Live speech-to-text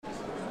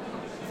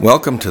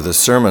Welcome to the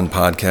sermon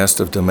podcast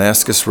of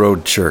Damascus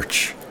Road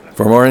Church.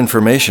 For more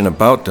information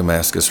about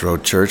Damascus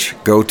Road Church,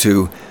 go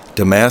to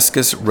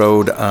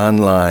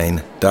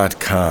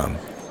damascusroadonline.com.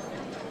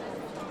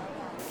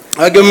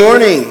 Good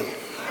morning.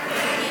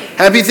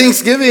 Happy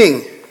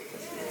Thanksgiving.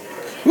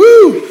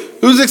 Woo!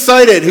 Who's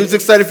excited? Who's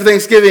excited for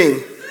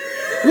Thanksgiving?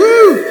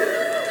 Woo!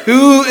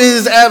 Who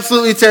is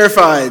absolutely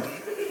terrified?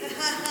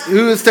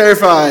 Who is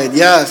terrified?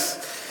 Yes.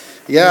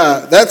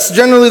 Yeah, that's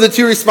generally the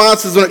two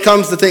responses when it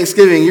comes to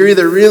Thanksgiving. You're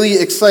either really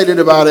excited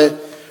about it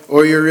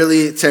or you're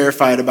really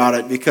terrified about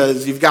it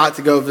because you've got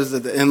to go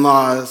visit the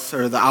in-laws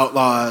or the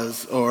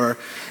outlaws or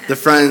the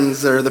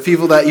friends or the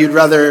people that you'd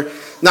rather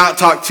not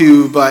talk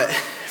to, but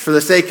for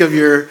the sake of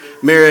your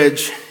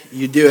marriage,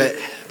 you do it.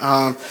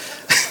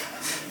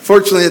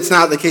 Fortunately, it's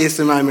not the case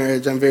in my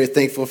marriage. I'm very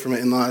thankful for my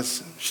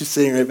in-laws. She's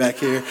sitting right back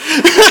here.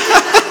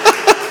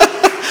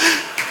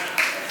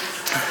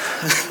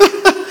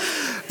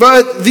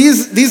 But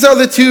these are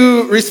the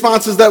two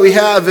responses that we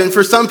have. And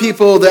for some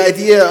people, the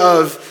idea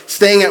of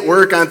staying at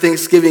work on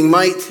Thanksgiving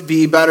might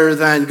be better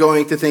than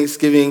going to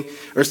Thanksgiving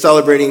or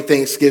celebrating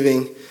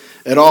Thanksgiving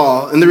at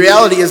all. And the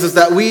reality is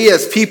that we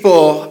as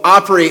people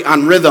operate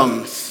on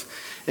rhythms.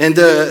 And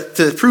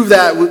to prove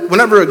that,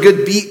 whenever a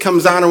good beat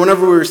comes on or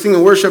whenever we're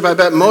singing worship, I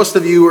bet most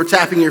of you were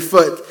tapping your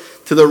foot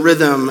to the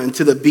rhythm and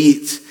to the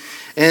beat.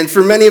 And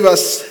for many of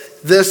us,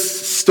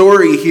 this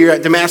story here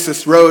at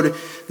Damascus Road,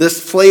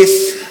 this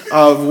place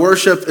of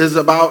worship is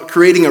about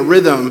creating a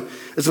rhythm.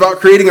 It's about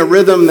creating a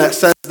rhythm that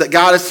says that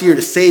God is here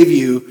to save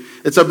you.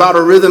 It's about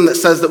a rhythm that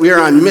says that we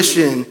are on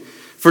mission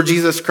for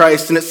Jesus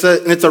Christ. And it's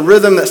a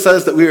rhythm that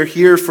says that we are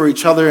here for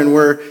each other and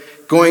we're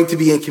going to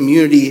be in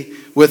community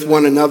with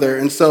one another.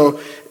 And so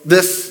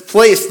this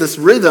place, this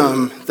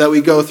rhythm that we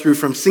go through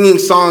from singing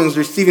songs,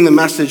 receiving the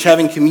message,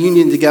 having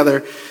communion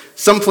together,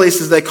 some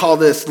places they call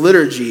this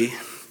liturgy.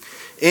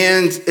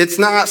 And it's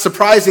not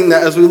surprising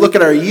that as we look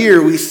at our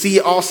year, we see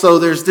also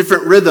there's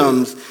different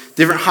rhythms,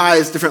 different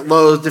highs, different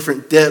lows,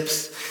 different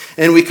dips.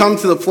 And we come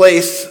to the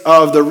place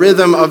of the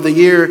rhythm of the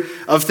year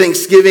of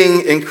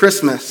Thanksgiving and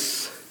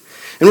Christmas.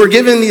 And we're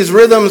given these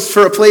rhythms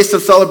for a place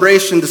of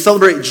celebration, to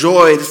celebrate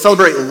joy, to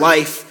celebrate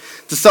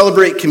life, to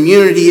celebrate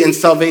community and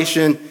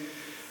salvation.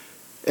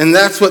 And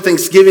that's what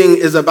Thanksgiving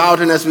is about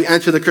and as we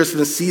enter the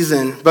Christmas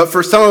season. But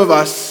for some of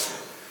us,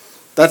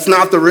 that's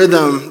not the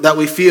rhythm that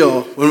we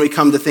feel when we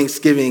come to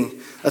Thanksgiving.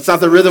 That's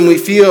not the rhythm we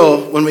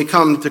feel when we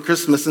come to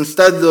Christmas.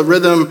 Instead, the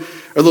rhythm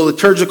or the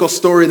liturgical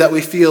story that we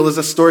feel is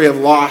a story of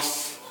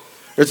loss.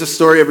 It's a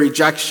story of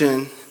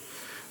rejection.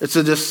 It's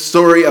a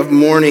story of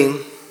mourning.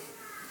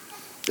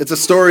 It's a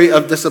story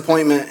of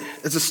disappointment.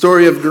 It's a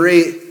story of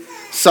great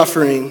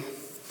suffering.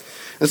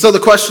 And so the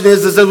question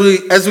is as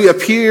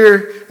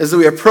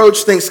we approach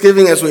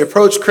Thanksgiving, as we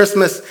approach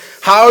Christmas,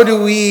 how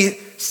do we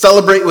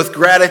celebrate with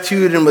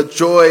gratitude and with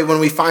joy when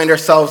we find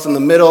ourselves in the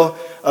middle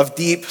of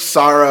deep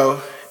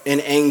sorrow and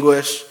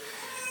anguish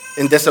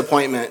and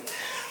disappointment?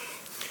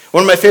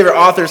 One of my favorite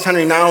authors,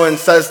 Henry Nouwen,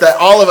 says that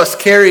all of us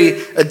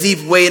carry a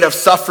deep weight of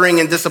suffering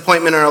and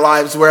disappointment in our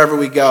lives wherever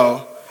we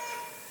go.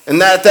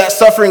 And that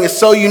suffering is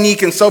so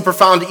unique and so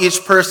profound to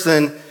each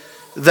person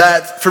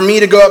that for me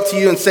to go up to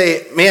you and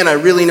say, man, I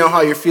really know how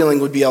you're feeling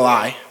would be a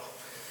lie.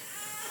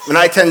 And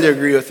I tend to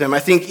agree with him. I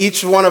think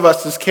each one of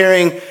us is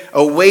carrying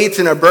a weight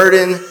and a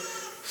burden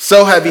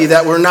so heavy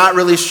that we're not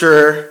really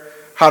sure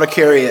how to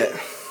carry it.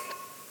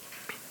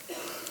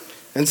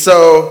 And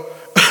so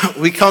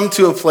we come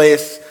to a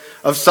place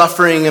of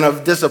suffering and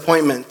of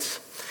disappointment.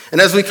 And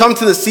as we come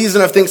to the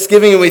season of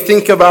Thanksgiving and we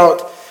think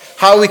about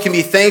how we can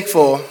be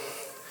thankful,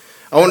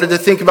 I wanted to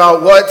think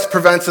about what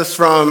prevents us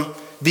from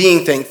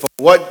being thankful,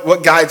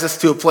 what guides us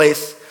to a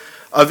place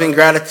of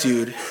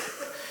ingratitude.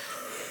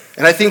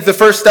 And I think the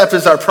first step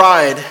is our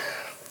pride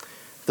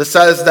that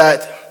says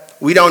that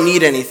we don't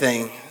need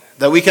anything,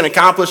 that we can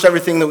accomplish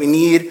everything that we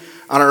need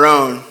on our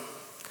own.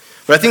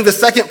 But I think the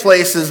second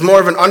place is more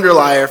of an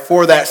underlier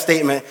for that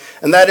statement,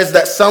 and that is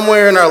that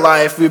somewhere in our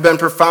life we've been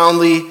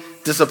profoundly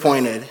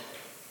disappointed.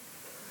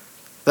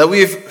 That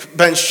we've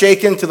been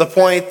shaken to the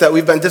point that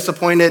we've been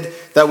disappointed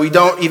that we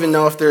don't even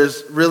know if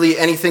there's really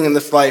anything in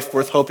this life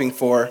worth hoping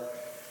for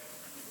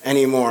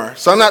anymore.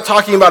 So I'm not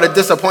talking about a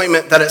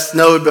disappointment that it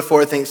snowed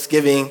before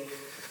Thanksgiving.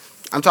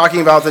 I'm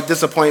talking about the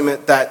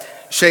disappointment that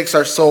shakes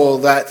our soul,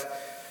 that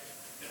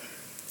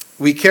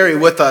we carry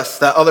with us,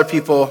 that other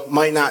people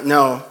might not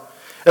know.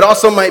 It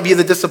also might be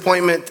the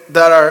disappointment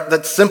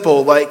that's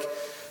simple, like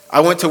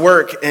I went to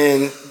work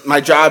and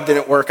my job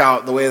didn't work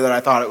out the way that I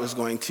thought it was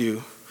going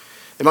to.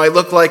 It might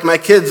look like my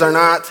kids are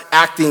not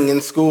acting in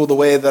school the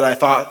way that I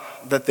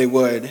thought that they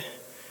would,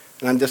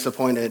 and I'm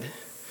disappointed.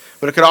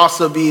 But it could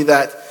also be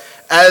that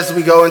as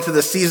we go into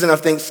the season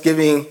of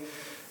Thanksgiving,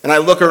 and I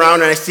look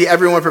around and I see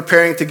everyone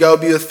preparing to go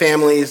be with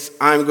families,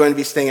 I'm going to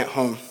be staying at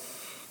home.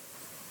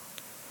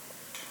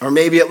 Or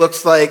maybe it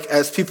looks like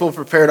as people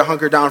prepare to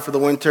hunker down for the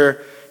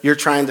winter, you're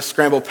trying to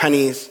scramble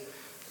pennies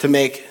to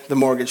make the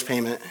mortgage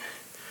payment.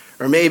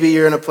 Or maybe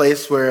you're in a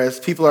place where as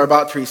people are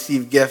about to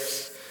receive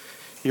gifts,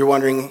 you're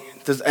wondering,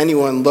 does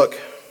anyone look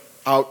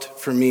out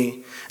for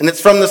me. And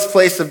it's from this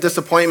place of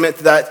disappointment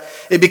that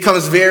it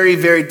becomes very,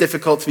 very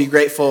difficult to be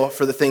grateful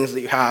for the things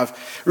that you have.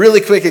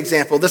 Really quick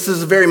example. This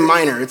is very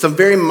minor. It's a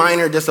very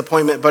minor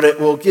disappointment, but it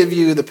will give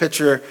you the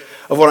picture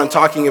of what I'm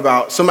talking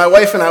about. So my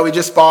wife and I, we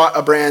just bought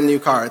a brand new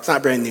car. It's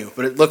not brand new,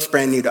 but it looks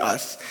brand new to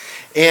us.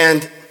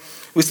 And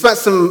we spent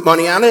some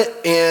money on it,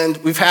 and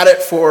we've had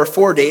it for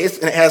 4 days,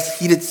 and it has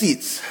heated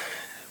seats.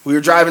 We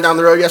were driving down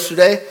the road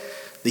yesterday.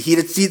 The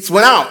heated seats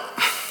went out.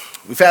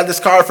 We've had this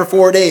car for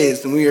 4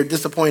 days, and we are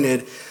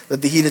disappointed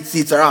that the heated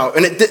seats are out.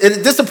 And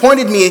it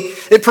disappointed me.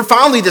 It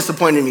profoundly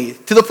disappointed me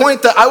to the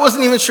point that I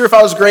wasn't even sure if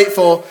I was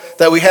grateful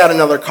that we had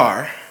another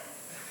car.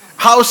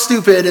 How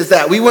stupid is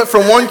that? We went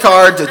from one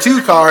car to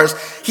 2 cars.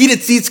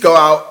 Heated seats go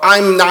out.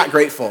 I'm not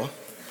grateful.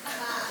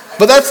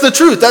 But that's the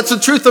truth. That's the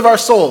truth of our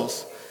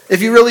souls.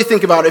 If you really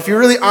think about it, if you're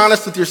really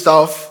honest with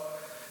yourself,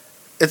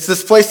 it's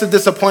this place of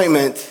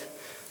disappointment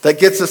that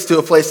gets us to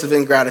a place of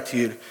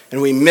ingratitude,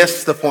 and we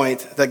miss the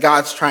point that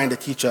God's trying to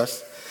teach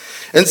us.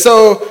 And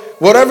so,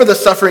 whatever the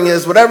suffering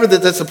is, whatever the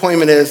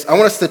disappointment is, I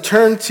want us to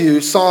turn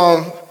to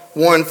Psalm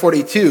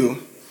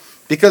 142,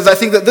 because I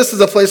think that this is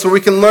a place where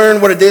we can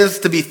learn what it is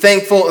to be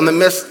thankful in the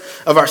midst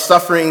of our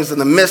sufferings, in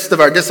the midst of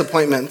our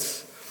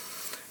disappointments.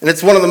 And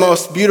it's one of the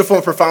most beautiful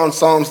and profound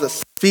psalms that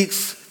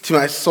speaks to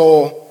my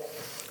soul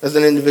as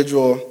an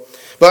individual.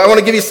 But I want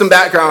to give you some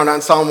background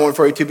on Psalm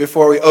 142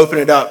 before we open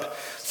it up.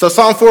 So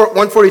Psalm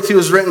 142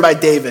 is written by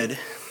David.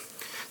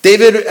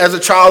 David, as a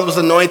child, was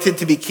anointed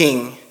to be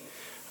king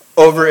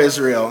over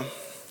Israel.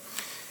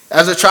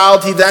 As a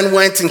child, he then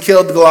went and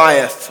killed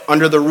Goliath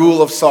under the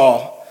rule of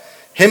Saul.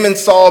 Him and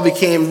Saul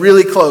became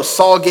really close.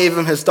 Saul gave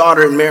him his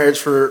daughter in marriage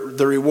for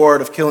the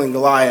reward of killing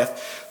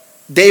Goliath.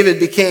 David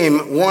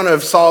became one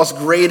of Saul's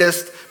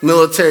greatest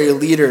military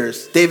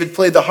leaders. David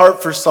played the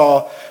harp for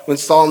Saul when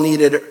Saul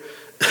needed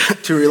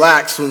to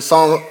relax, when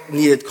Saul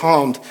needed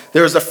calmed.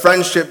 There was a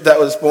friendship that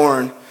was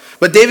born.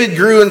 But David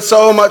grew in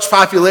so much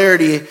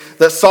popularity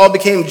that Saul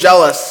became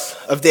jealous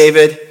of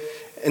David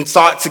and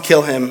sought to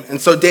kill him. And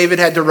so David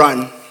had to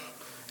run.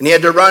 And he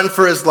had to run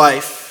for his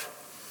life.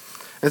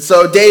 And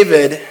so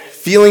David,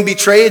 feeling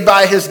betrayed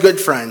by his good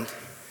friend,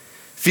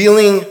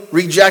 feeling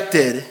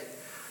rejected,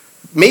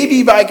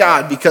 maybe by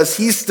God, because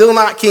he's still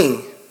not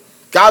king.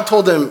 God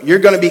told him, you're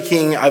going to be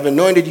king. I've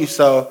anointed you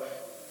so.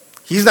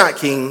 He's not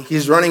king.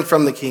 He's running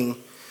from the king.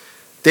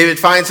 David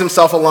finds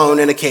himself alone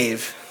in a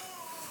cave.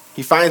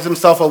 He finds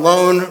himself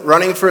alone,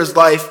 running for his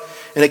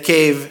life in a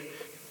cave,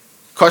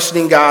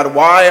 questioning God,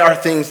 why are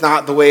things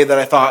not the way that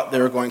I thought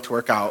they were going to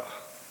work out?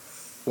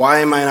 Why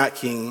am I not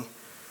king?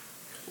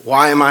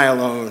 Why am I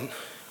alone?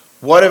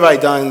 What have I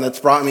done that's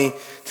brought me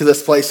to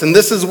this place? And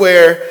this is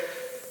where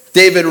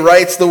David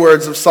writes the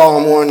words of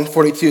Psalm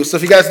 142. So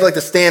if you guys would like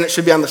to stand, it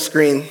should be on the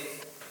screen.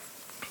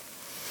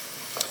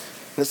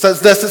 It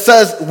says this, it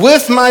says,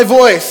 with my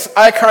voice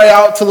I cry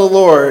out to the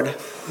Lord.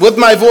 With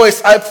my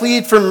voice I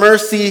plead for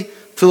mercy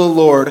to the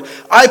Lord.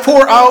 I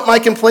pour out my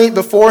complaint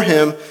before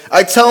him.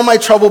 I tell my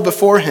trouble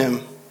before him.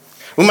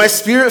 When my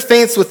spirit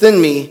faints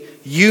within me,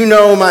 you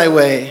know my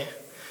way.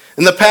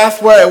 In the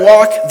path where I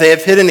walk, they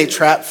have hidden a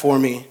trap for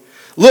me.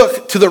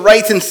 Look to the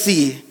right and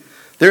see.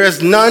 There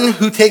is none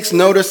who takes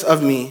notice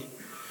of me.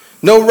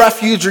 No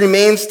refuge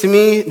remains to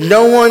me.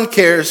 No one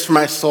cares for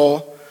my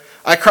soul.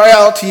 I cry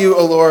out to you,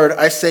 O Lord.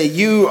 I say,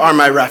 you are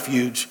my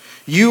refuge.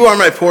 You are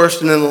my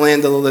portion in the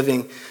land of the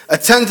living.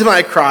 Attend to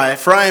my cry,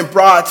 for I am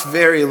brought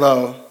very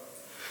low.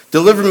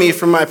 Deliver me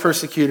from my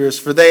persecutors,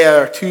 for they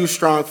are too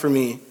strong for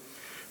me.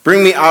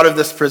 Bring me out of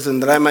this prison,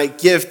 that I might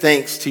give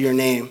thanks to your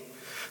name.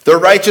 The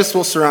righteous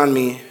will surround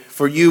me,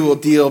 for you will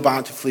deal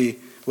bountifully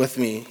with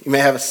me. You may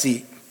have a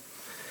seat.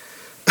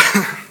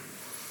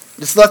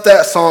 Just let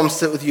that psalm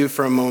sit with you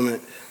for a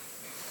moment.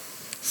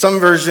 Some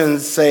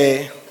versions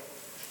say,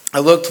 I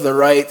look to the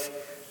right,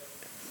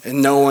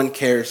 and no one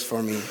cares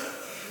for me.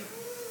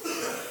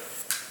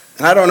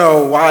 And I don't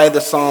know why the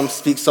psalm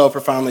speaks so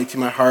profoundly to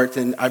my heart,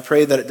 and I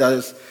pray that it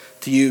does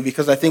to you,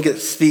 because I think it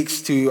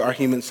speaks to our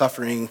human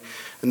suffering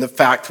and the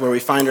fact where we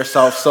find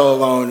ourselves so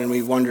alone and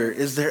we wonder,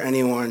 is there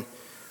anyone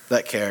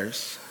that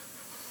cares?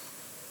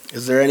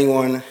 Is there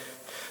anyone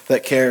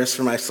that cares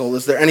for my soul?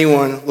 Is there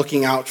anyone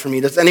looking out for me?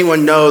 Does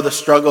anyone know the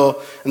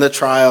struggle and the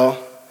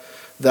trial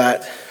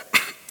that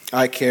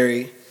I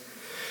carry?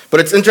 But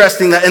it's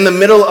interesting that in the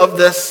middle of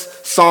this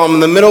psalm, in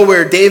the middle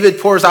where David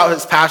pours out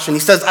his passion, he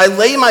says, I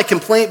lay my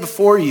complaint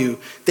before you.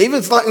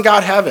 David's letting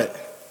God have it.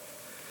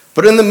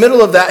 But in the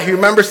middle of that, he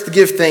remembers to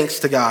give thanks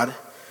to God.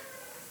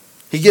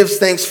 He gives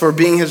thanks for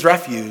being his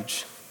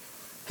refuge.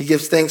 He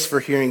gives thanks for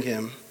hearing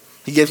him.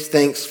 He gives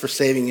thanks for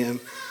saving him.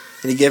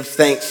 And he gives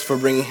thanks for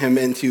bringing him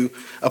into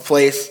a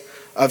place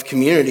of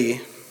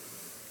community.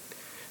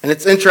 And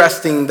it's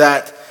interesting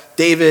that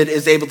David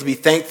is able to be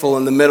thankful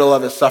in the middle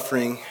of his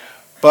suffering.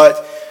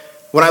 But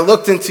when I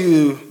looked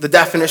into the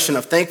definition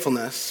of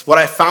thankfulness, what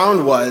I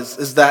found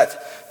is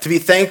that to be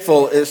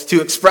thankful is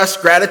to express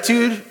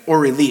gratitude or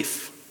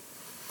relief.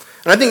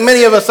 And I think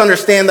many of us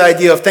understand the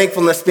idea of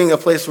thankfulness being a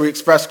place where we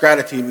express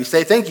gratitude. We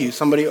say thank you.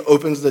 Somebody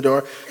opens the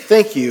door,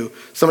 thank you.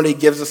 Somebody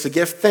gives us a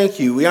gift, thank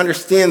you. We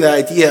understand the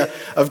idea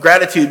of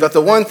gratitude, but the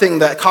one thing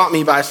that caught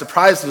me by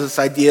surprise was this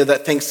idea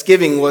that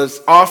Thanksgiving was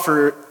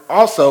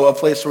also a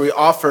place where we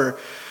offer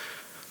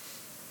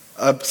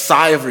a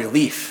sigh of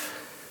relief.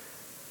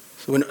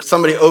 So when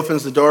somebody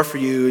opens the door for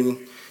you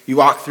and you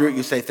walk through it,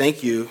 you say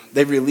thank you.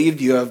 They've relieved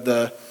you of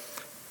the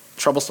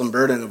troublesome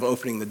burden of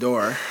opening the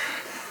door.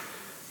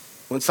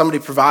 When somebody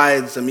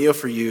provides a meal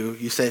for you,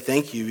 you say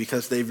thank you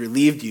because they've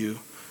relieved you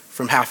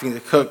from having to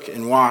cook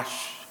and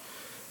wash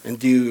and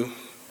do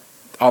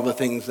all the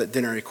things that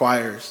dinner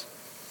requires.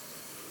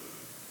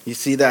 You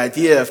see, the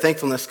idea of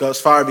thankfulness goes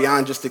far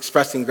beyond just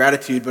expressing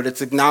gratitude, but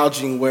it's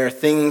acknowledging where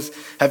things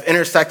have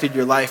intersected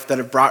your life that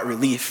have brought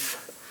relief.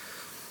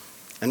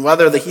 And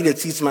whether the heated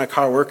seats in my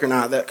car work or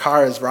not, that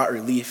car has brought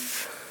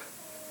relief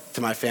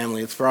to my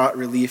family. It's brought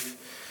relief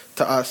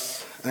to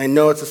us. And I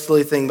know it's a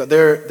silly thing, but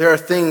there are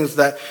things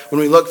that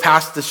when we look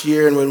past this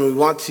year and when we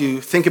want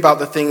to think about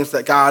the things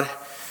that God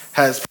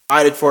has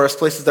provided for us,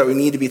 places that we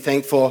need to be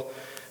thankful,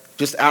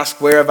 just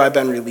ask, where have I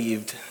been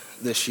relieved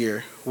this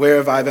year? Where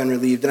have I been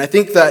relieved? And I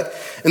think that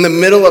in the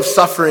middle of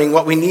suffering,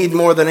 what we need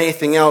more than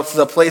anything else is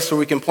a place where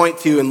we can point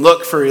to and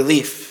look for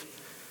relief.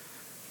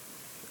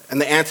 And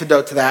the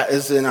antidote to that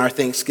is in our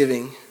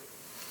thanksgiving.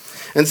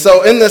 And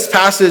so in this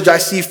passage, I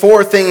see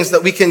 4 things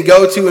that we can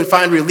go to and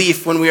find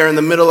relief when we are in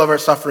the middle of our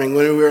suffering.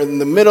 When we are in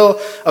the middle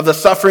of the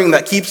suffering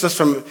that keeps us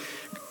from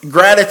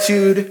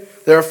gratitude,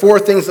 there are 4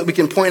 things that we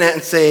can point at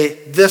and say,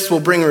 this will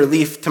bring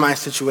relief to my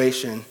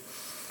situation.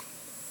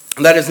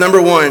 And that is,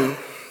 number 1,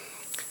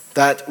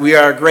 that we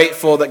are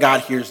grateful that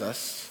God hears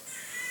us.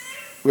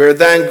 We are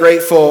then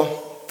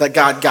grateful that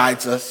God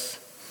guides us.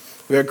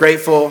 We are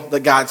grateful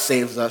that God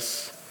saves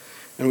us.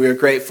 And we are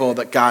grateful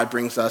that God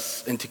brings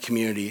us into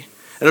community.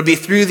 It'll be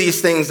through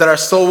these things that our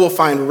soul will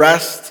find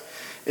rest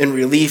and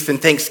relief and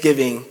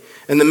thanksgiving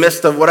in the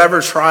midst of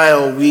whatever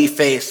trial we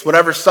face,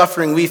 whatever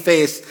suffering we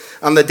face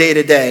on the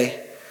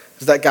day-to-day,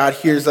 is that God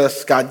hears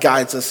us, God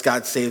guides us,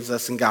 God saves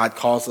us, and God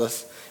calls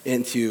us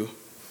into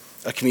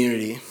a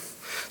community.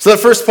 So the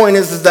first point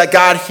is that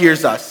God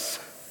hears us.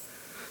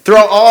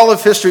 Throughout all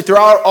of history,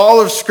 throughout all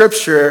of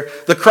Scripture,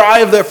 the cry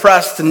of the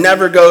oppressed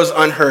never goes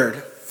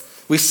unheard.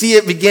 We see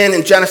it begin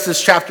in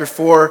Genesis chapter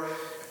 4.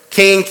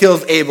 Cain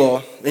kills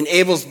Abel, and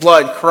Abel's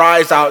blood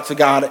cries out to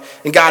God,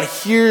 and God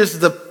hears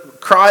the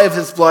cry of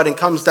his blood and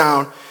comes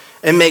down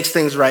and makes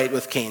things right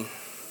with Cain.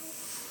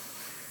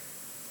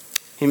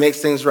 He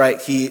makes things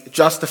right. He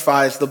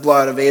justifies the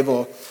blood of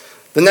Abel.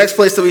 The next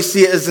place that we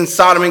see it is in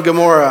Sodom and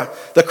Gomorrah.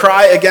 The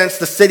cry against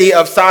the city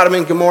of Sodom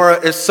and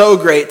Gomorrah is so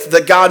great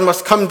that God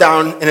must come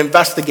down and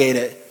investigate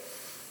it.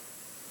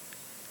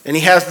 And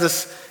he has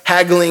this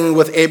haggling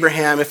with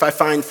Abraham, if I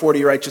find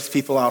 40 righteous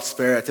people, I'll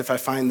spare it, if I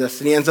find this.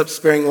 And he ends up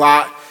sparing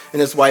Lot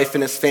and his wife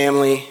and his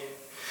family.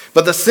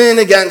 But the sin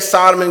against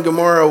Sodom and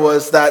Gomorrah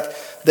was that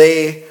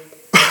they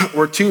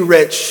were too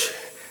rich,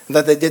 and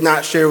that they did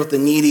not share with the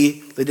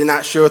needy, they did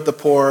not share with the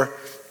poor,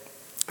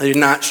 they did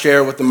not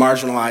share with the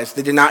marginalized.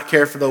 They did not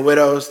care for the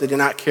widows, they did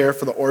not care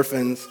for the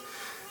orphans.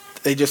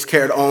 They just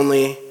cared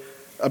only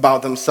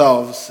about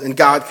themselves. And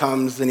God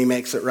comes and he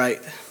makes it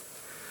right.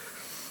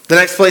 The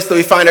next place that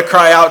we find a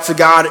cry out to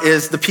God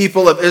is the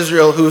people of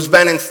Israel who's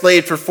been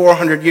enslaved for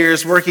 400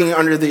 years, working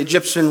under the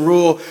Egyptian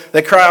rule.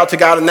 They cry out to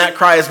God, and that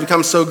cry has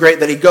become so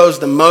great that he goes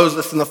to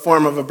Moses in the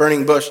form of a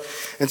burning bush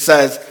and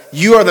says,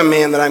 you are the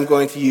man that I'm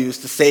going to use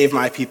to save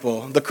my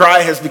people. The cry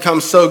has become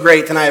so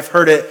great, and I have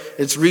heard it.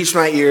 It's reached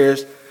my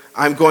ears.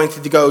 I'm going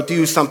to go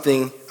do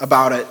something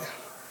about it.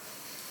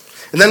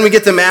 And then we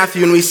get to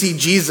Matthew, and we see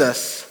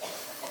Jesus.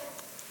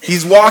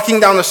 He's walking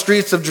down the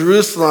streets of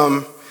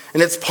Jerusalem,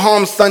 and it's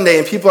Palm Sunday,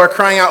 and people are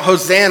crying out,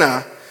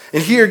 Hosanna.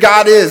 And here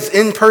God is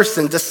in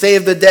person to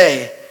save the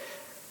day.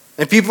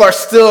 And people are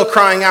still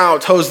crying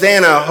out,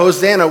 Hosanna,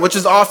 Hosanna, which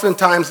is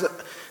oftentimes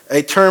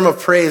a term of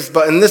praise.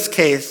 But in this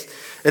case,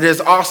 it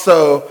is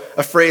also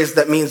a phrase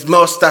that means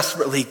most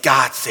desperately,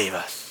 God save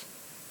us.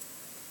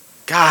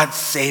 God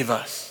save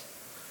us.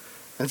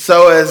 And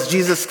so as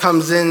Jesus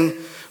comes in,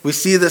 we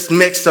see this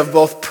mix of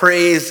both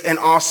praise and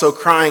also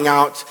crying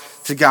out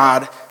to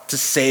God to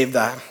save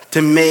them,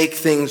 to make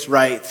things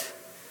right.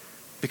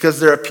 Because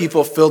there are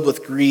people filled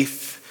with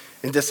grief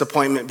and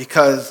disappointment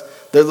because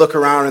they look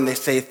around and they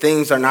say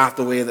things are not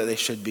the way that they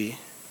should be.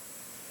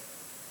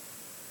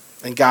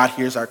 And God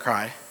hears our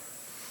cry.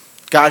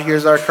 God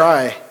hears our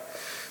cry.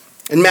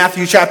 In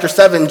Matthew chapter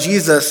 7,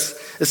 Jesus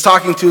is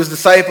talking to his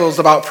disciples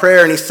about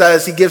prayer, and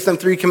he gives them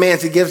 3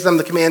 commands. He gives them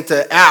the command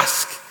to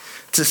ask,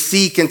 to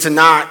seek, and to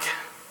knock.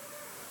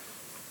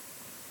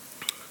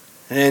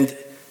 And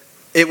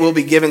it will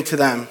be given to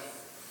them.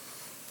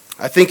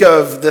 I think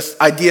of this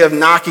idea of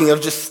knocking,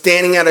 of just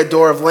standing at a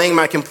door, of laying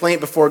my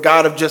complaint before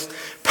God, of just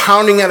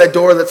pounding at a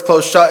door that's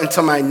closed shut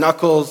until my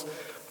knuckles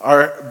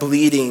are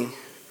bleeding,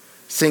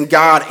 saying,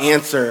 God,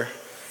 answer.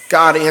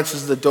 God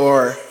answers the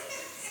door.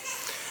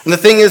 And the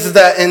thing is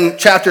that in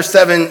chapter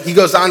 7, he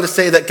goes on to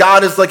say that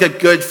God is like a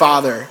good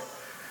father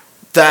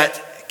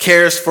that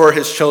cares for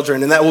his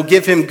children and that will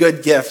give him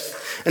good gifts.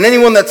 And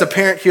anyone that's a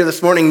parent here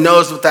this morning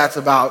knows what that's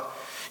about.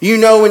 You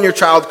know when your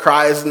child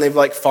cries and they've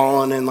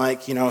fallen and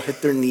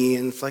hit their knee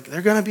and it's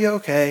they're going to be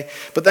okay.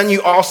 But then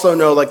you also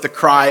know the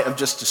cry of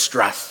just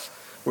distress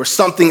where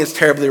something is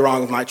terribly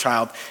wrong with my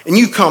child. And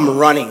you come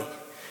running.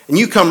 And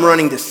you come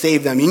running to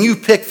save them. And you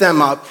pick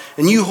them up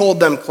and you hold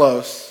them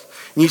close.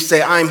 And you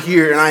say, I'm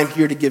here and I'm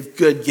here to give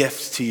good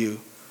gifts to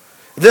you.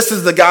 This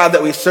is the God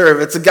that we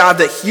serve. It's a God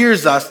that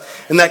hears us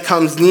and that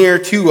comes near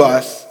to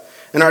us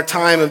in our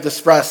time of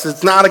distress.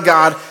 It's not a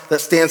God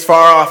that stands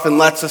far off and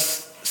lets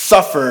us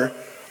suffer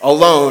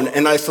alone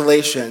in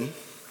isolation.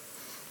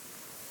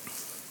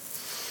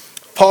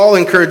 Paul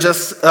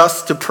encourages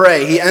us to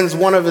pray. He ends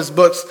one of his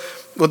books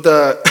with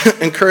the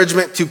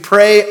encouragement to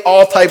pray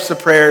all types of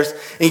prayers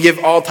and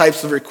give all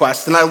types of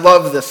requests. And I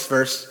love this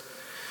verse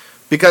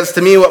because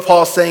to me what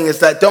Paul's saying is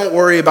that don't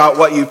worry about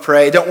what you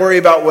pray. Don't worry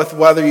about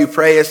whether you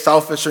pray is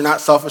selfish or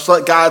not selfish.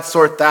 Let God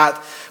sort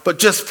that. But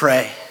just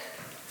pray.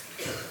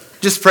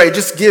 Just pray.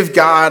 Just give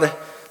God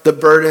the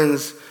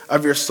burdens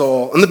of your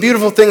soul. And the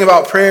beautiful thing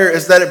about prayer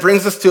is that it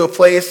brings us to a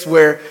place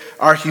where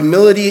our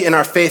humility and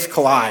our faith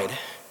collide.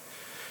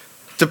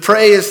 To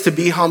pray is to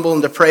be humble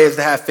and to pray is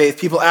to have faith.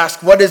 People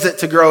ask, what is it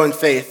to grow in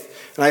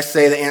faith? And I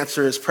say the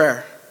answer is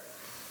prayer.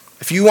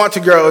 If you want to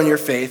grow in your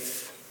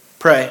faith,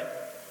 pray.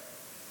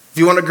 If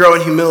you want to grow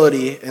in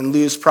humility and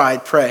lose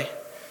pride, pray.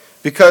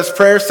 Because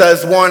prayer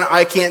says, one,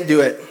 I can't do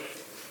it.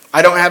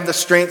 I don't have the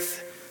strength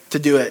to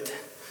do it.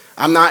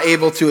 I'm not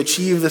able to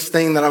achieve this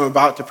thing that I'm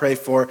about to pray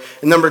for.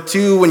 And number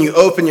two, when you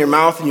open your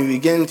mouth and you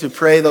begin to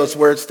pray those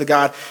words to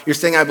God, you're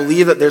saying, I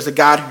believe that there's a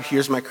God who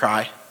hears my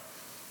cry.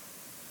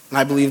 And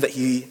I believe that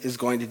he is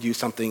going to do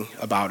something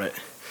about it.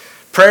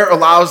 Prayer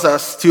allows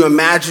us to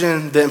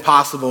imagine the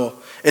impossible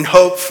and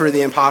hope for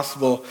the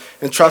impossible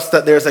and trust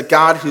that there's a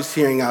God who's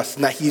hearing us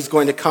and that he's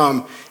going to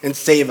come and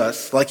save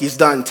us like he's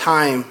done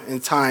time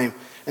and time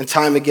and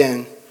time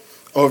again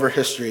over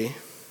history.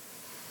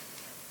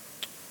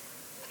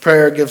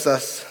 Prayer gives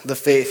us the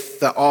faith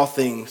that all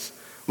things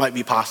might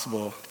be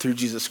possible through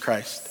Jesus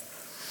Christ.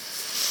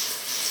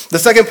 The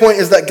second point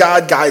is that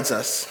God guides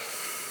us.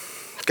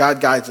 God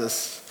guides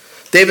us.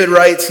 David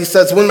writes, he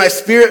says, when my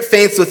spirit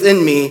faints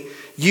within me,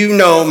 you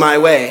know my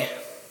way.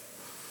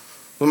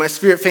 When my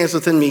spirit faints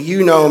within me,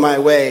 you know my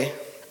way.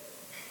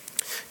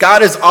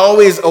 God is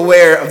always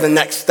aware of the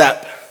next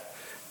step,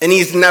 and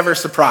he's never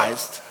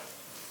surprised.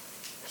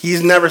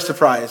 He's never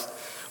surprised.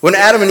 When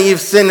Adam and Eve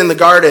sin in the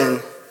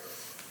garden,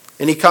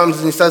 and he comes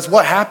and he says,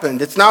 what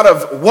happened? It's not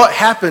of what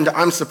happened,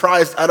 I'm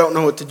surprised, I don't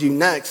know what to do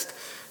next.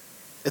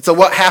 It's a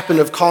what happened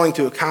of calling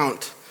to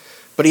account.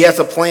 But he has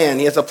a plan.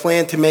 He has a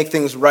plan to make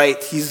things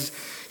right. He's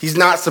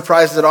not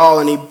surprised at all,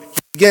 and he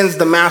begins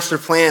the master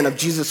plan of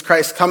Jesus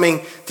Christ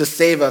coming to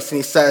save us. And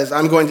he says,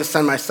 I'm going to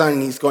send my son,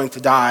 and he's going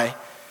to die.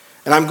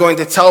 And I'm going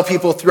to tell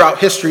people throughout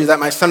history that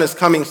my son is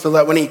coming so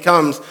that when he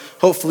comes,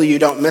 hopefully you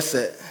don't miss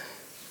it.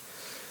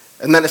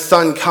 And then his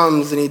son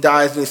comes, and he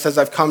dies, and he says,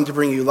 I've come to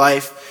bring you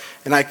life,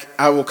 and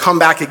I will come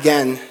back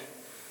again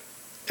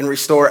and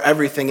restore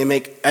everything and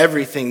make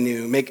everything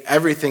new, make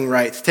everything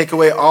right, take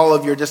away all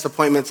of your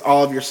disappointments,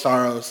 all of your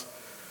sorrows.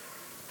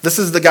 This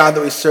is the God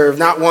that we serve,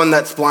 not one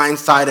that's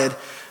blindsided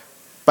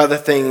by the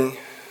thing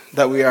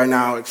that we are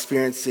now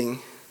experiencing.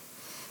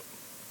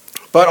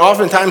 But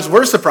oftentimes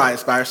we're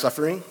surprised by our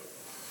suffering.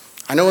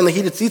 I know when the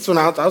heated seats went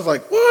out, I was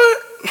like,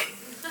 what?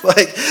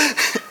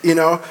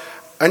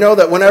 I know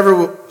that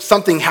whenever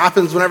something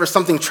happens, whenever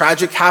something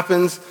tragic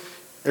happens,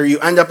 or you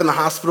end up in the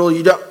hospital,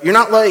 you're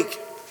not like,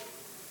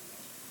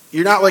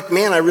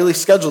 man, I really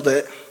scheduled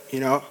it,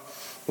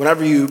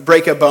 Whenever you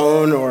break a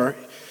bone or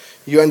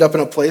you end up in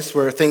a place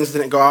where things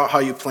didn't go out how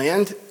you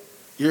planned,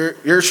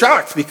 you're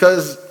shocked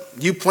because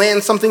you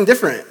planned something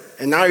different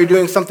and now you're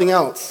doing something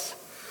else.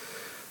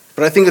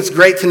 But I think it's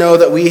great to know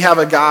that we have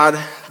a God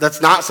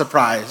that's not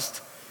surprised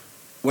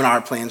when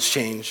our plans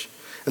change,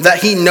 and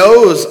that he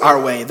knows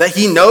our way, that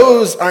he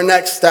knows our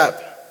next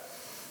step.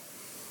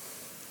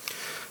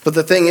 But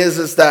the thing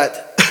is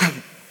that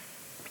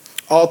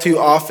all too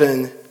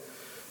often,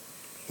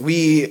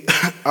 we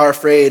are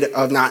afraid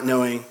of not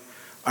knowing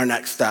our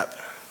next step.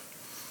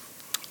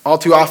 All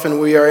too often,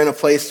 we are in a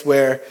place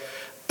where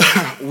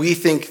we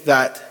think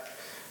that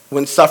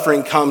when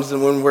suffering comes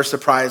and when we're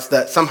surprised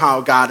that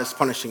somehow God is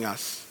punishing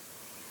us.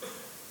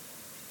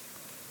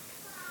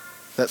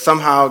 That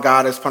somehow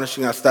God is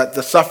punishing us. That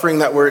the suffering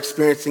that we're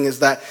experiencing is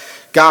that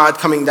God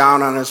coming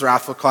down on his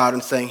wrathful cloud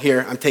and saying,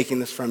 here, I'm taking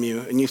this from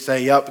you. And you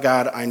say, yep,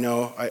 God, I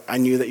know. I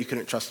knew that you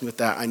couldn't trust me with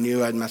that. I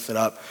knew I'd mess it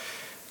up.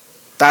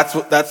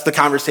 That's the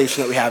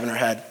conversation that we have in our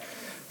head.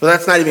 But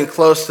that's not even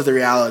close to the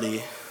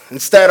reality.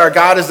 Instead, our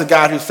God is the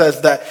God who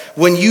says that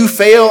when you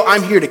fail,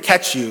 I'm here to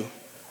catch you.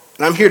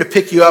 And I'm here to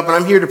pick you up, and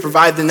I'm here to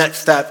provide the next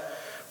step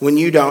when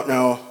you don't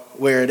know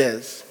where it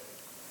is.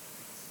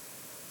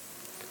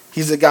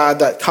 He's a God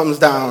that comes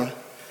down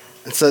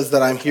and says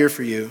that I'm here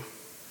for you.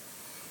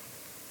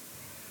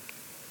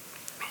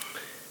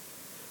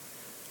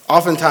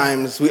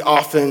 Oftentimes, we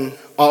often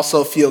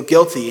also feel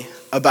guilty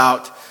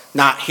about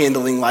not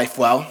handling life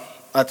well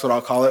That's what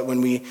I'll call it,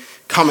 when we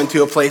come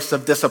into a place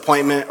of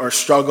disappointment or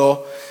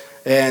struggle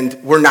and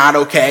we're not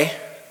okay,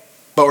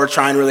 but we're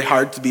trying really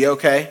hard to be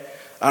okay.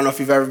 I don't know if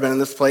you've ever been in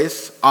this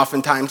place.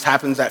 Oftentimes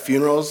happens at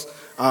funerals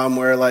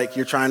where like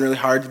you're trying really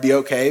hard to be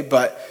okay,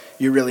 but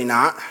you're really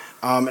not.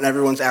 And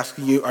everyone's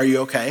asking you, are you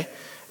okay?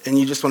 And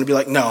you just want to be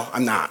like, no,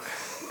 I'm not.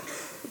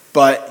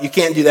 But you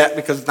can't do that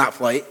because it's not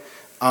polite.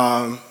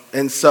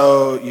 And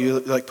so you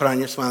like put on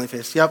your smiley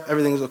face. Yep,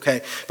 everything's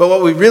okay. But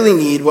what we really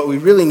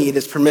need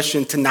is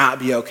permission to not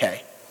be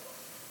okay.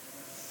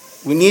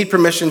 We need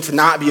permission to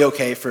not be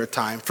okay for a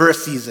time, for a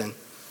season.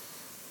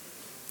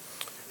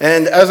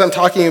 And as I'm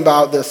talking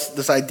about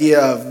this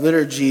idea of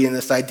liturgy and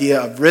this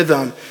idea of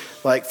rhythm,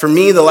 like for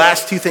me, the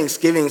last 2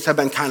 Thanksgivings have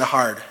been kind of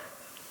hard.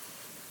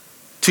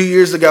 2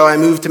 years ago, I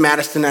moved to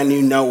Madison. I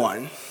knew no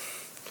one.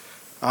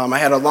 I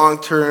had a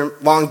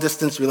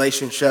long-distance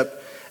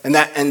relationship, and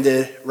that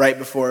ended right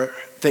before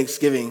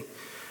Thanksgiving.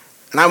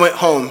 And I went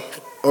home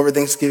over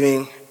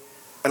Thanksgiving,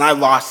 and I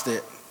lost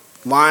it.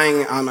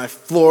 Lying on my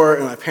floor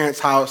in my parents'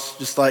 house,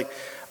 just like,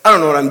 I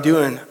don't know what I'm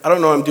doing. I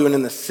don't know what I'm doing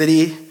in the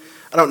city.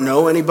 I don't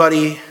know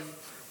anybody.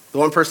 The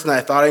one person that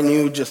I thought I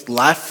knew just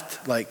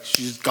left, like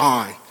she's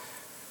gone.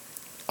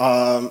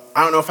 I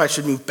don't know if I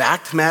should move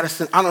back to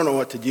Madison. I don't know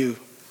what to do.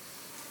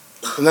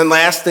 And then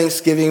last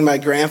Thanksgiving, my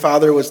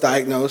grandfather was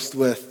diagnosed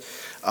with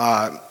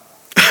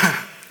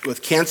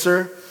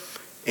cancer.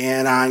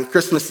 And on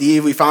Christmas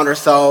Eve, we found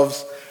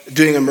ourselves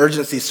doing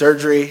emergency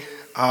surgery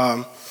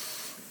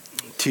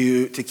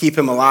to keep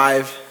him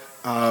alive.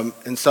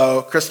 And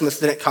so Christmas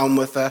didn't come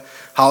with a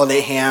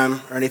holiday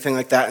ham or anything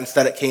like that.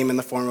 Instead, it came in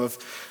the form of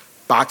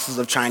boxes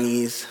of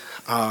Chinese.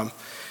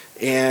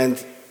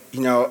 And,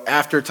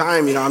 after a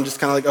time, I'm just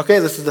kind of like, okay,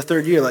 this is the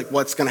 3rd year. Like,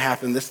 what's going to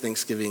happen this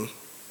Thanksgiving?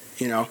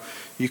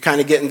 You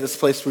kind of get into this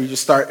place where you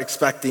just start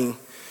expecting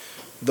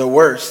the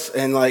worst.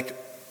 And, like,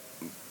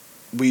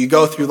 we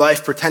go through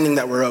life pretending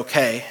that we're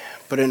okay.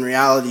 But in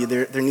reality,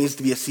 there needs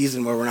to be a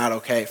season where we're not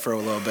okay for a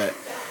little bit.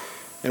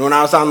 And when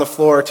I was on the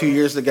floor 2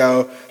 years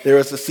ago, there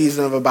was a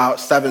season of about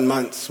 7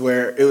 months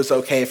where it was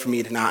okay for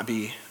me to not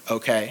be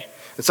okay.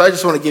 And so I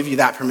just want to give you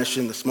that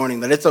permission this morning,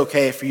 that it's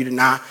okay for you to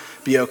not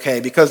be okay.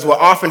 Because what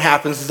often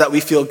happens is that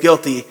we feel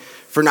guilty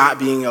for not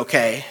being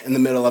okay in the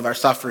middle of our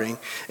suffering.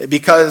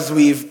 Because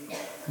we've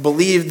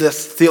believed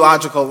this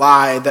theological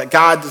lie that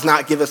God does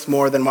not give us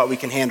more than what we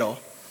can handle.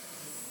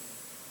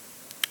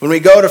 When we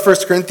go to 1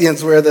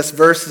 Corinthians, where this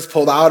verse is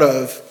pulled out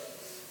of,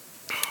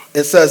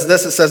 it says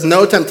this, it says,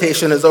 no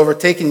temptation has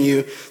overtaken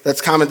you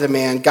that's common to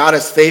man. God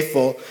is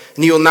faithful,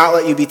 and he will not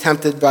let you be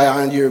tempted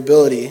beyond your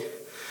ability.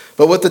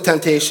 But with the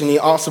temptation, he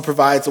also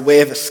provides a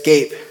way of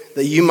escape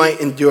that you might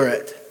endure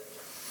it.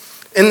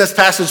 In this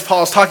passage,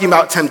 Paul is talking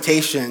about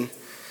temptation.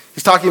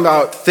 He's talking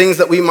about things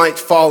that we might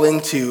fall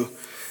into.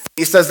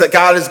 He says that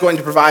God is going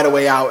to provide a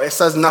way out. It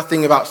says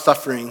nothing about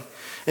suffering.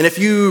 And if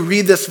you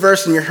read this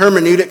verse and your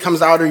hermeneutic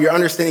comes out or your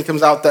understanding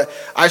comes out that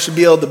I should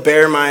be able to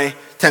bear my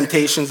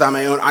temptations on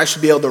my own, I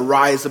should be able to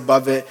rise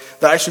above it,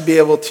 that I should be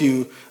able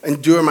to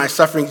endure my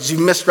sufferings, you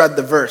misread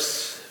the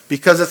verse.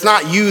 Because it's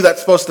not you that's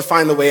supposed to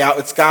find the way out,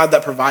 it's God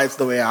that provides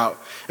the way out.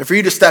 And for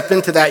you to step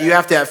into that, you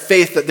have to have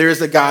faith that there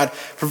is a God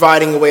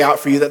providing a way out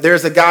for you, that there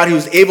is a God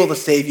who's able to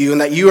save you,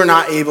 and that you are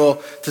not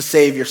able to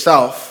save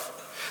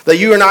yourself, that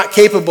you are not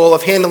capable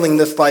of handling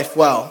this life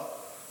well.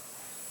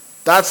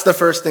 That's the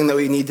first thing that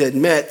we need to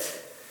admit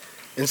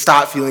and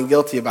stop feeling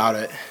guilty about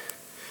it.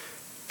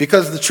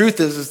 Because the truth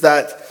is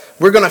that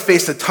we're going to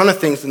face a ton of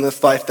things in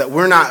this life that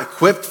we're not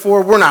equipped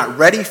for, we're not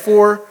ready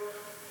for,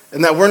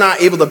 and that we're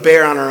not able to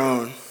bear on our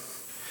own.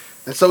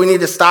 And so we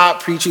need to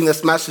stop preaching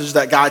this message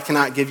that God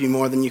cannot give you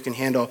more than you can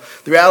handle.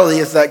 The reality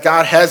is that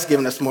God has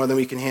given us more than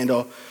we can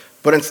handle,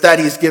 but instead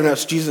he's given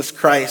us Jesus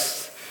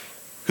Christ,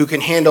 who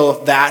can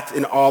handle that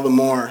and all the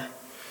more.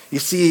 You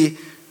see,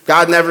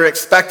 God never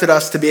expected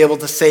us to be able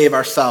to save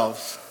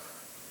ourselves.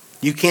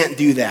 You can't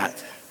do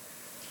that.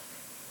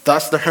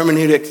 Thus, the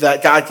hermeneutic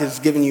that God has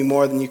given you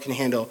more than you can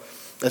handle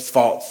is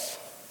false.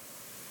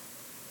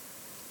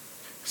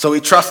 So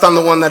we trust on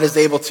the one that is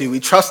able to. We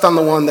trust on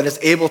the one that is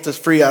able to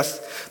free us,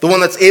 the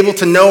one that's able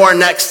to know our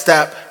next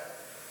step,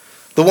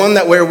 the one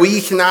that where we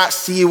cannot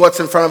see what's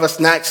in front of us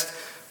next,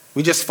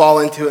 we just fall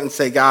into it and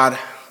say, God,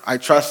 I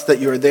trust that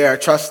you are there. I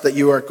trust that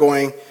you are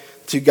going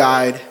to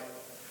guide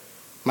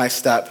my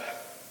step.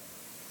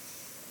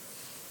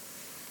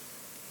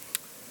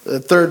 The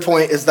third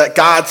point is that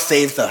God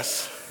saves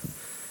us.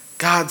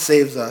 God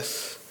saves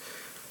us.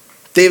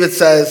 David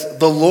says,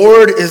 the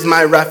Lord is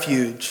my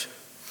refuge.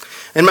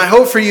 And my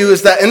hope for you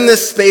is that in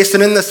this space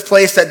and in this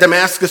place at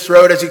Damascus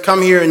Road, as you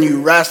come here and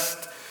you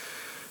rest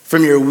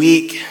from your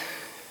week,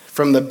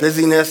 from the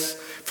busyness,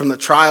 from the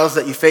trials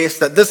that you face,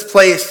 that this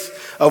place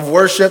of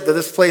worship, that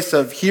this place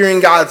of hearing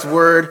God's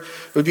word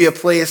would be a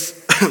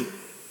place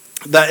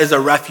that is a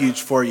refuge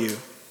for you.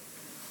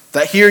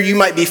 That here you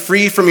might be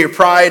free from your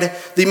pride,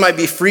 that you might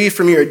be free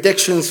from your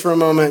addictions for a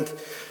moment,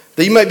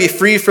 that you might be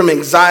free from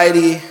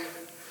anxiety,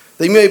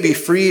 that you might be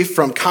free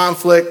from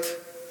conflict,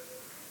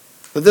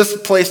 that this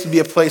place would be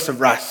a place of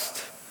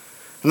rest,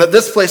 And that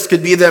this place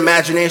could be the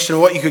imagination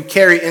of what you could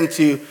carry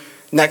into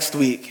next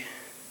week.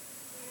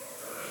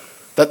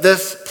 That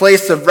this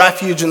place of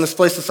refuge and this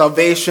place of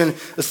salvation,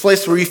 this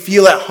place where you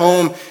feel at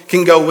home,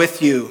 can go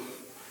with you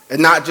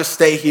and not just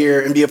stay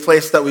here and be a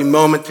place that we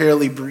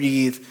momentarily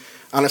breathe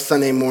on a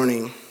Sunday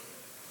morning.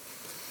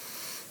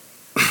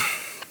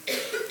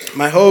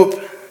 My hope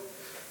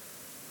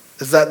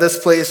is that this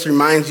place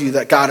reminds you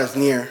that God is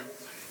near.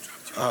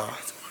 Oh,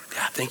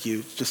 yeah, thank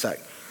you. Just a sec.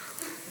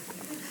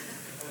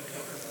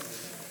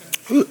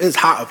 Ooh, it's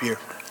hot up here.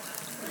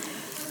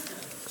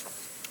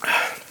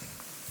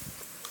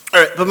 All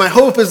right, but my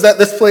hope is that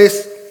this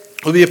place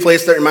will be a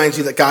place that reminds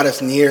you that God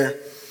is near,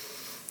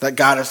 that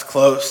God is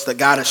close, that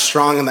God is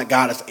strong, and that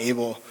God is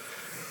able.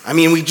 I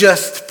mean, we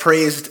just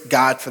praised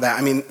God for that.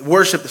 I mean,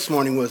 worship this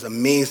morning was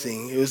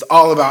amazing. It was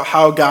all about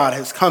how God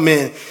has come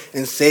in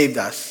and saved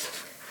us,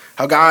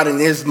 how God in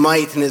his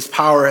might and his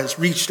power has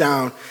reached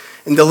down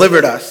and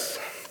delivered us.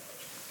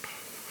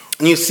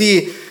 And you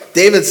see,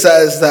 David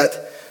says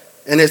that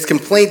in his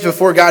complaint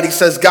before God, he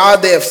says,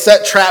 God, they have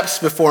set traps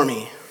before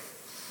me.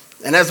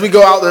 And as we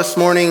go out this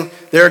morning,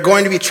 there are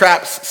going to be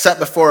traps set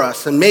before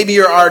us. And maybe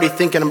you're already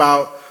thinking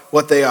about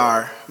what they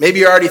are. Maybe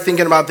you're already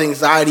thinking about the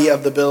anxiety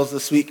of the bills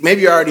this week.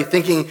 Maybe you're already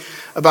thinking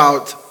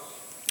about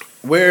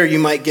where you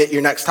might get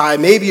your next high.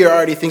 Maybe you're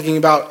already thinking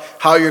about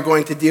how you're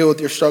going to deal with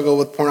your struggle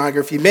with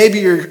pornography. Maybe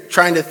you're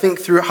trying to think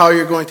through how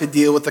you're going to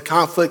deal with the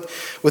conflict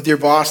with your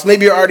boss.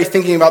 Maybe you're already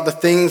thinking about the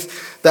things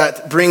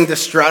that bring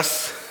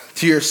distress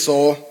to your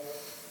soul.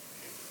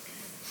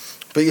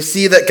 But you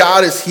see that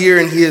God is here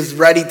and he is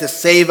ready to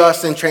save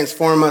us and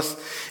transform us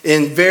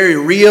in very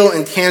real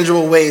and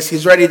tangible ways.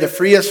 He's ready to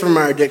free us from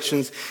our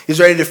addictions. He's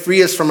ready to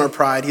free us from our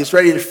pride. He's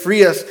ready to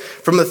free us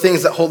from the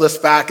things that hold us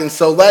back. And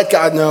so let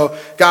God know,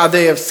 God,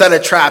 they have set a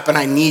trap and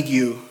I need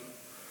you.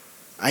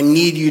 I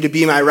need you to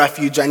be my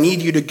refuge. I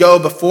need you to go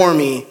before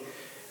me.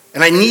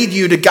 And I need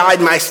you to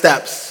guide my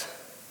steps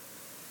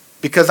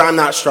because I'm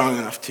not strong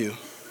enough to.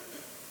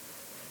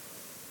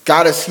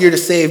 God is here to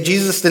save.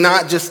 Jesus did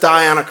not just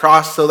die on a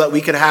cross so that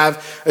we could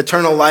have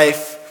eternal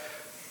life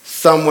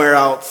somewhere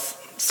else,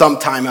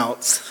 sometime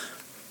else.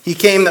 He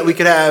came that we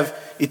could have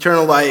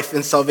eternal life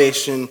and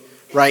salvation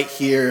right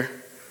here,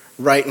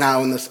 right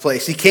now in this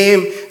place. He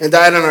came and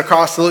died on a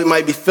cross so that we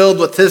might be filled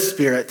with his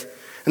Spirit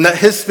and that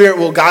his Spirit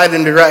will guide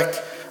and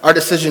direct our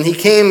decision. He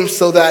came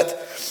so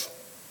that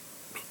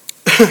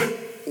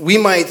we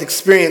might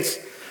experience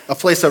a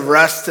place of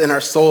rest in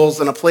our souls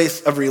and a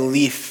place of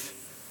relief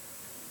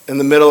in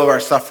the middle of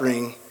our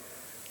suffering,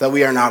 that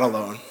we are not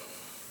alone.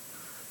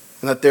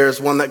 And that there is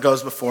one that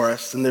goes before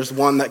us, and there's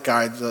one that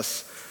guides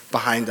us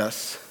behind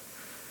us,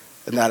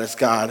 and that is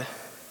God.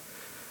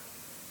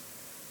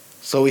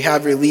 So we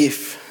have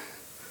relief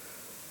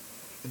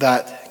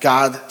that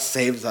God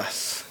saves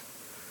us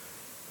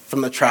from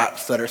the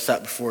traps that are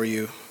set before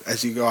you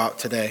as you go out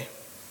today.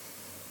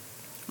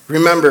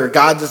 Remember,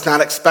 God does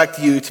not expect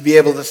you to be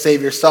able to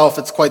save yourself.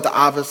 It's quite the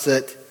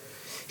opposite.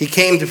 He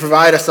came to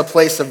provide us a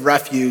place of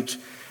refuge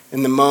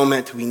in the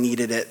moment we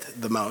needed it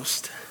the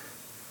most.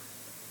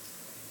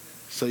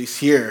 So he's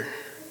here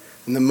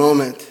in the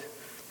moment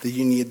that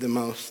you need the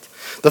most.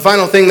 The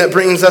final thing that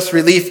brings us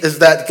relief is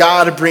that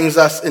God brings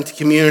us into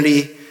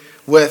community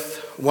with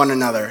one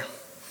another.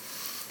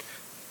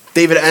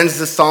 David ends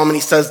this psalm and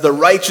he says, the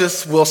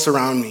righteous will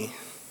surround me.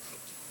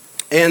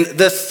 And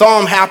this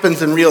psalm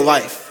happens in real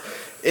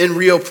life, in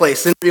real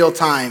place, in real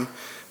time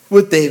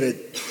with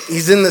David.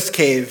 He's in this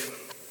cave.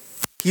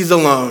 He's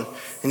alone.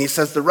 And he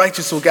says, the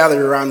righteous will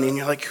gather around me. And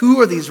you're like,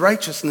 who are these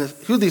righteous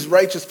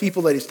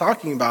people that he's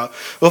talking about?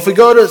 Well, if we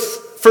go to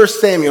 1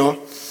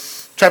 Samuel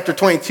chapter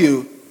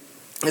 22,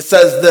 it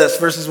says this,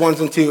 verses 1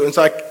 and 2. And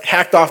so I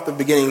hacked off the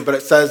beginning, but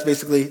it says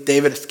basically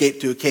David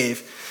escaped to a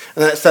cave.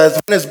 And then it says,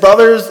 when his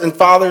brothers and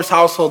father's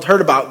household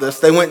heard about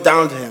this, they went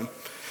down to him.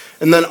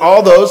 And then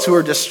all those who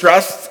were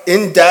distressed,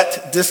 in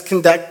debt,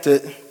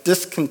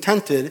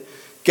 discontented,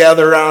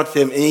 gathered around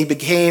him. And he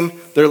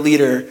became their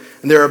leader.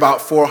 And there were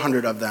about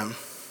 400 of them.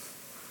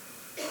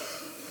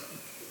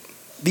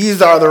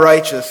 These are the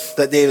righteous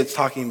that David's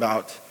talking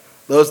about.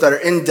 Those that are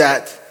in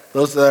debt,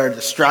 those that are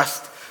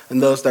distressed, and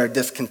those that are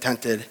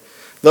discontented.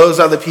 Those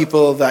are the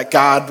people that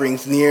God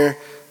brings near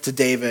to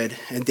David,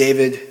 and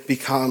David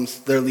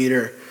becomes their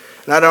leader.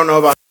 And I don't know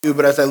about you,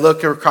 but as I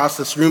look across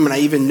this room and I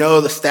even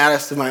know the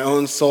status of my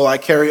own soul, I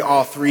carry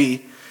all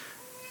three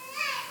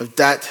of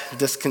debt,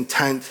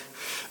 discontent,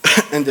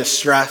 and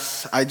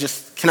distress. I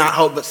just cannot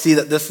help but see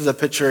that this is a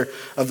picture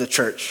of the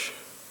church.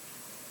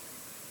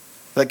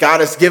 That God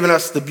has given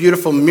us the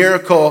beautiful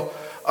miracle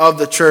of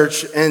the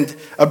church and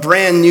a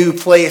brand new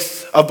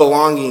place of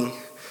belonging.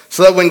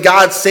 So that when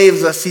God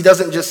saves us, he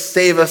doesn't just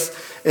save us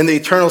in the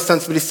eternal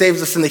sense, but he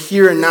saves us in the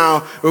here and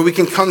now where we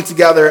can come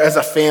together as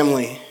a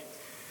family.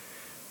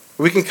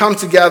 We can come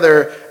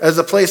together as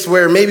a place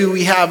where maybe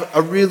we have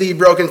a really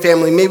broken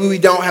family. Maybe we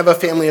don't have a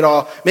family at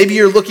all. Maybe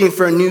you're looking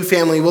for a new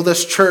family. Well,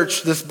 this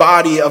church, this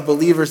body of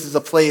believers is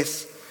a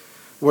place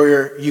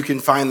where you can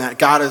find that.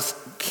 God has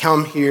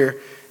come here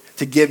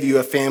to give you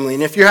a family.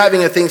 And if you're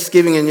having a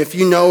Thanksgiving and if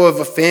you know of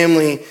a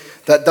family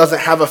that doesn't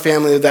have a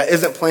family, or that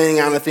isn't planning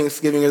on a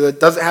Thanksgiving, or that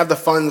doesn't have the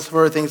funds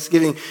for a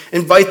Thanksgiving,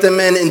 invite them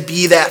in and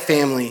be that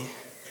family.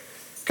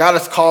 God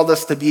has called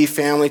us to be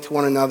family to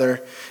one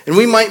another. And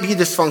we might be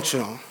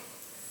dysfunctional.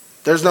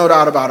 There's no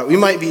doubt about it. We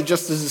might be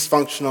just as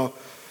dysfunctional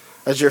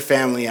as your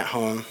family at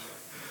home.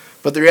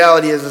 But the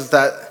reality is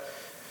that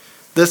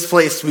this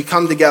place, we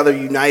come together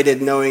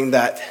united, knowing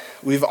that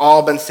we've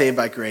all been saved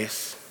by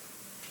grace.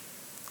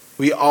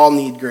 We all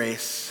need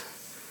grace.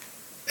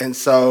 And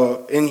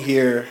so in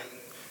here,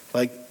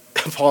 like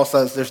Paul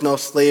says, there's no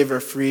slave or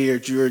free or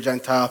Jew or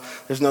Gentile.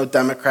 There's no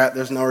Democrat.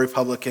 There's no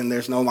Republican.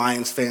 There's no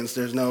Lions fans.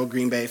 There's no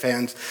Green Bay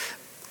fans.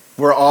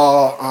 We're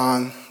all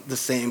on the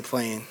same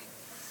plane.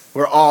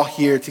 We're all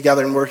here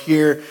together, and we're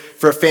here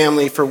for a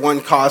family, for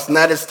one cause, and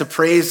that is to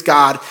praise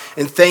God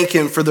and thank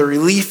him for the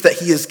relief that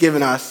he has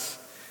given us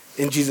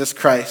in Jesus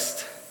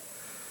Christ.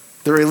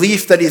 The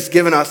relief that he's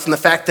given us and the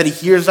fact that he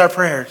hears our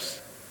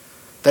prayers,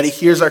 that he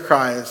hears our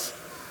cries.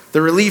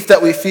 The relief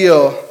that we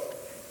feel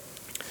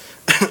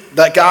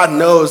that God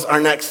knows our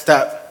next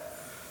step.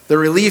 The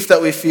relief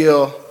that we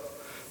feel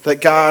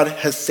that God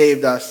has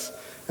saved us,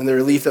 and the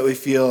relief that we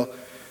feel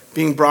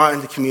being brought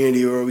into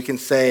community where we can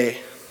say,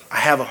 I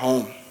have a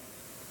home.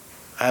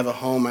 I have a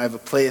home. I have a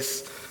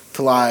place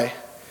to lie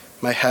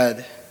my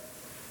head.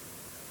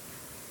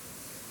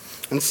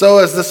 And so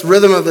as this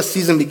rhythm of the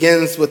season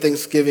begins with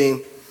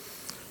Thanksgiving,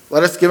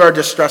 let us give our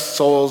distressed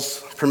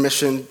souls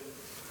permission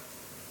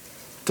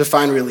to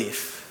find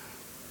relief,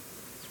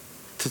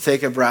 to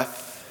take a breath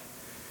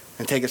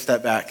and take a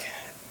step back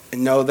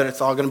and know that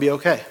it's all going to be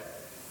okay.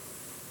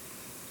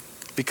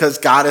 Because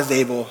God is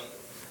able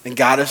and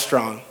God is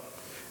strong.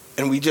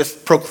 And we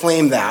just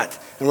proclaim that,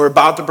 and we're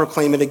about to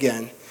proclaim it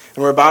again.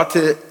 And we're about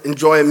to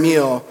enjoy a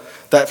meal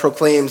that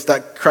proclaims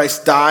that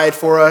Christ died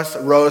for us,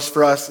 rose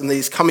for us, and that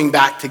he's coming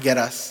back to get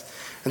us.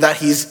 And that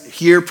he's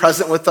here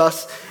present with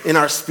us in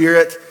our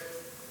spirit,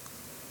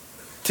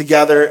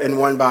 together in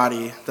one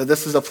body. That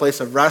this is a place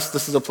of rest.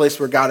 This is a place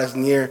where God is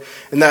near.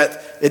 And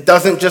that it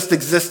doesn't just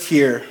exist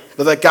here,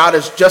 but that God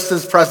is just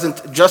as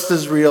present, just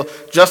as real,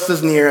 just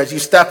as near as you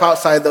step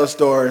outside those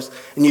doors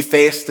and you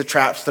face the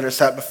traps that are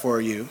set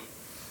before you.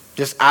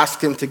 Just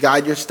ask him to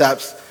guide your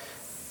steps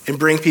and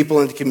bring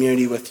people into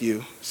community with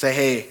you. Say,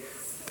 hey,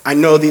 I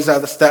know these are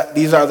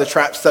the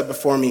traps set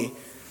before me.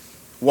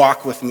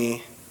 Walk with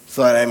me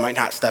so that I might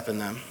not step in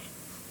them.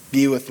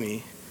 Be with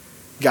me.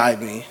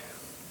 Guide me.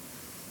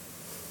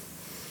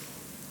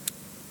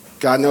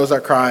 God knows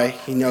our cry.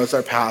 He knows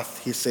our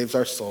path. He saves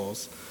our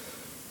souls.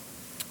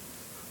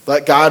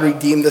 Let God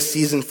redeem this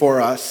season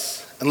for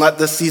us. And let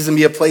this season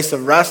be a place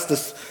of rest,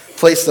 this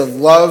place of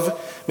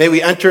love. May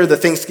we enter the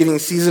Thanksgiving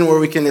season where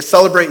we can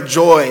celebrate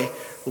joy,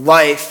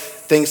 life,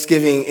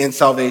 Thanksgiving, and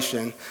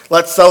salvation.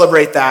 Let's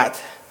celebrate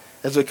that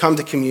as we come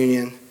to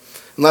communion.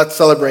 And let's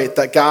celebrate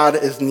that God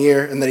is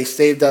near and that he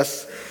saved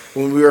us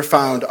when we were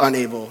found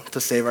unable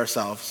to save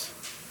ourselves.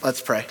 Let's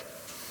pray.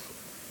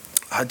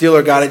 Dear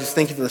Lord God, I just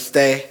thank you for this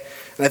day.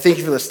 And I thank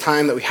you for this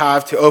time that we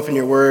have to open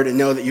your word and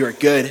know that you are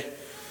good.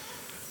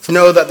 To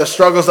know that the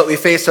struggles that we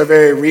face are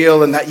very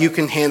real and that you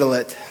can handle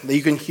it. That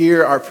you can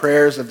hear our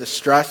prayers of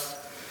distress,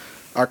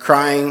 our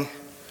crying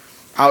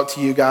out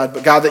to you, God.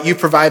 But God, that you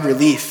provide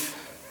relief.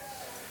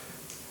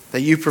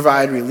 That you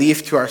provide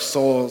relief to our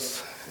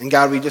souls. And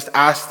God, we just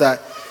ask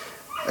that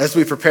as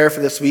we prepare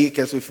for this week,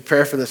 as we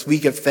prepare for this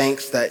week of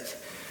thanks, that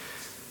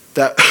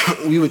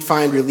we would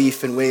find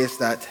relief in ways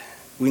that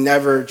we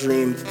never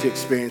dreamed to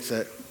experience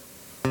it.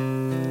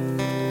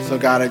 So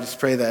God, I just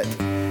pray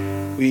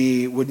that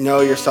we would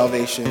know your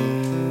salvation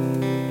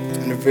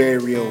in a very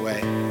real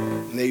way,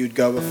 and that you would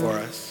go before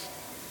us.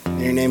 In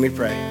your name we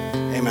pray.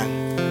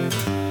 Amen.